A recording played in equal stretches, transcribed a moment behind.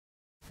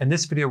In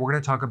this video, we're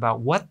going to talk about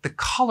what the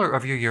color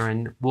of your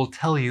urine will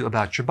tell you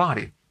about your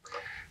body.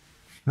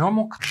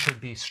 Normal should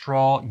be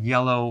straw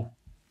yellow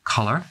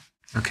color,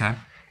 okay?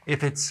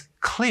 If it's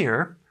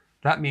clear,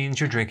 that means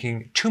you're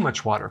drinking too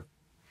much water.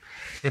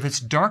 If it's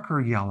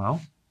darker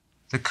yellow,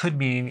 that could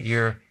mean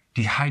you're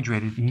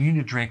dehydrated and you need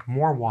to drink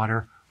more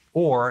water,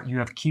 or you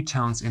have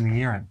ketones in the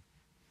urine.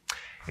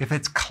 If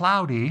it's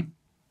cloudy,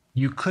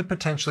 you could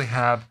potentially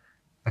have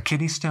a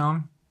kidney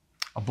stone,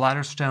 a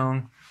bladder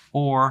stone,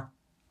 or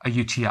a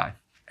UTI.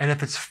 And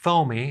if it's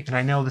foamy, and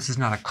I know this is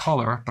not a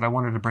color, but I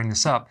wanted to bring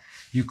this up,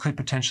 you could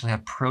potentially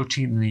have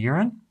protein in the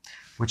urine,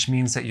 which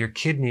means that your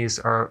kidneys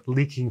are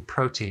leaking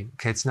protein.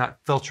 Okay, it's not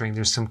filtering,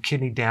 there's some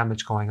kidney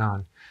damage going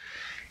on.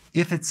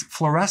 If it's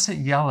fluorescent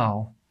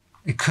yellow,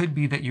 it could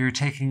be that you're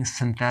taking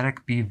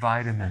synthetic B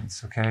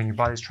vitamins, okay, and your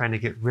body's trying to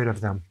get rid of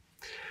them.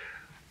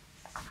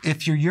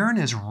 If your urine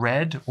is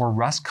red or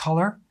rust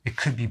color, it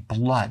could be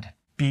blood,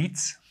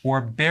 beets, or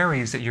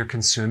berries that you're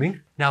consuming.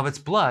 Now, if it's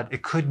blood,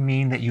 it could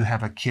mean that you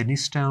have a kidney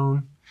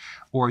stone,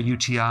 or a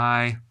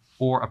UTI,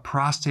 or a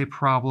prostate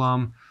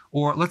problem,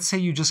 or let's say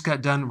you just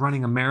got done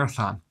running a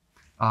marathon.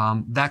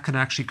 That could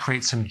actually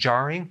create some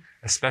jarring,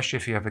 especially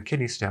if you have a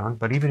kidney stone,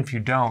 but even if you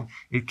don't,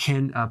 it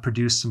can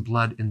produce some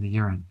blood in the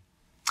urine.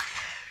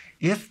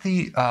 If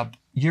the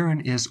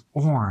urine is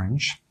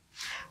orange,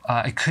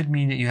 it could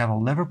mean that you have a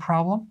liver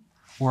problem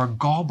or a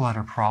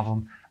gallbladder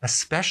problem,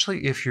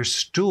 especially if your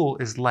stool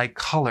is light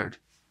colored.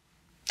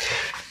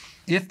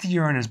 If the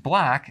urine is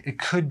black, it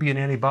could be an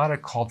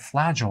antibiotic called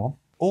Flagyl,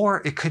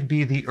 or it could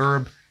be the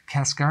herb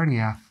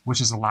Cascara,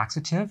 which is a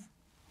laxative,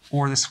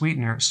 or the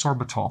sweetener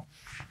Sorbitol.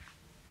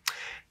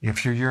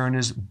 If your urine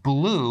is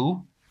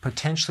blue,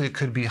 potentially it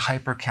could be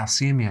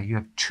hypercalcemia. You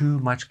have too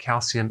much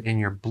calcium in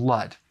your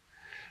blood.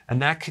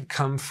 And that could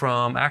come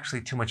from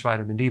actually too much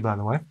vitamin D, by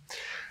the way.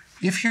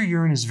 If your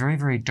urine is very,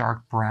 very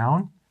dark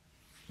brown,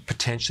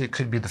 potentially it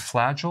could be the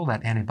Flagyl,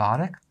 that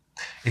antibiotic.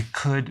 It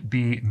could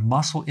be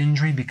muscle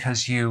injury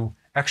because you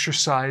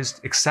exercised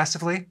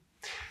excessively.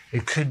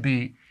 It could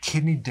be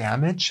kidney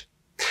damage.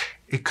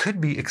 It could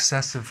be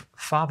excessive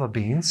fava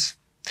beans,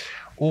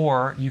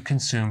 or you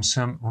consume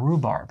some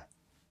rhubarb.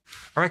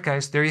 All right,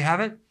 guys, there you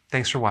have it.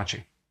 Thanks for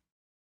watching.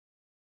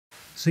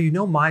 So you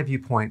know my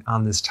viewpoint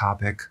on this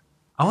topic.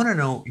 I want to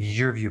know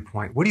your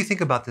viewpoint. What do you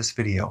think about this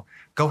video?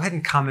 Go ahead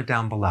and comment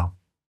down below.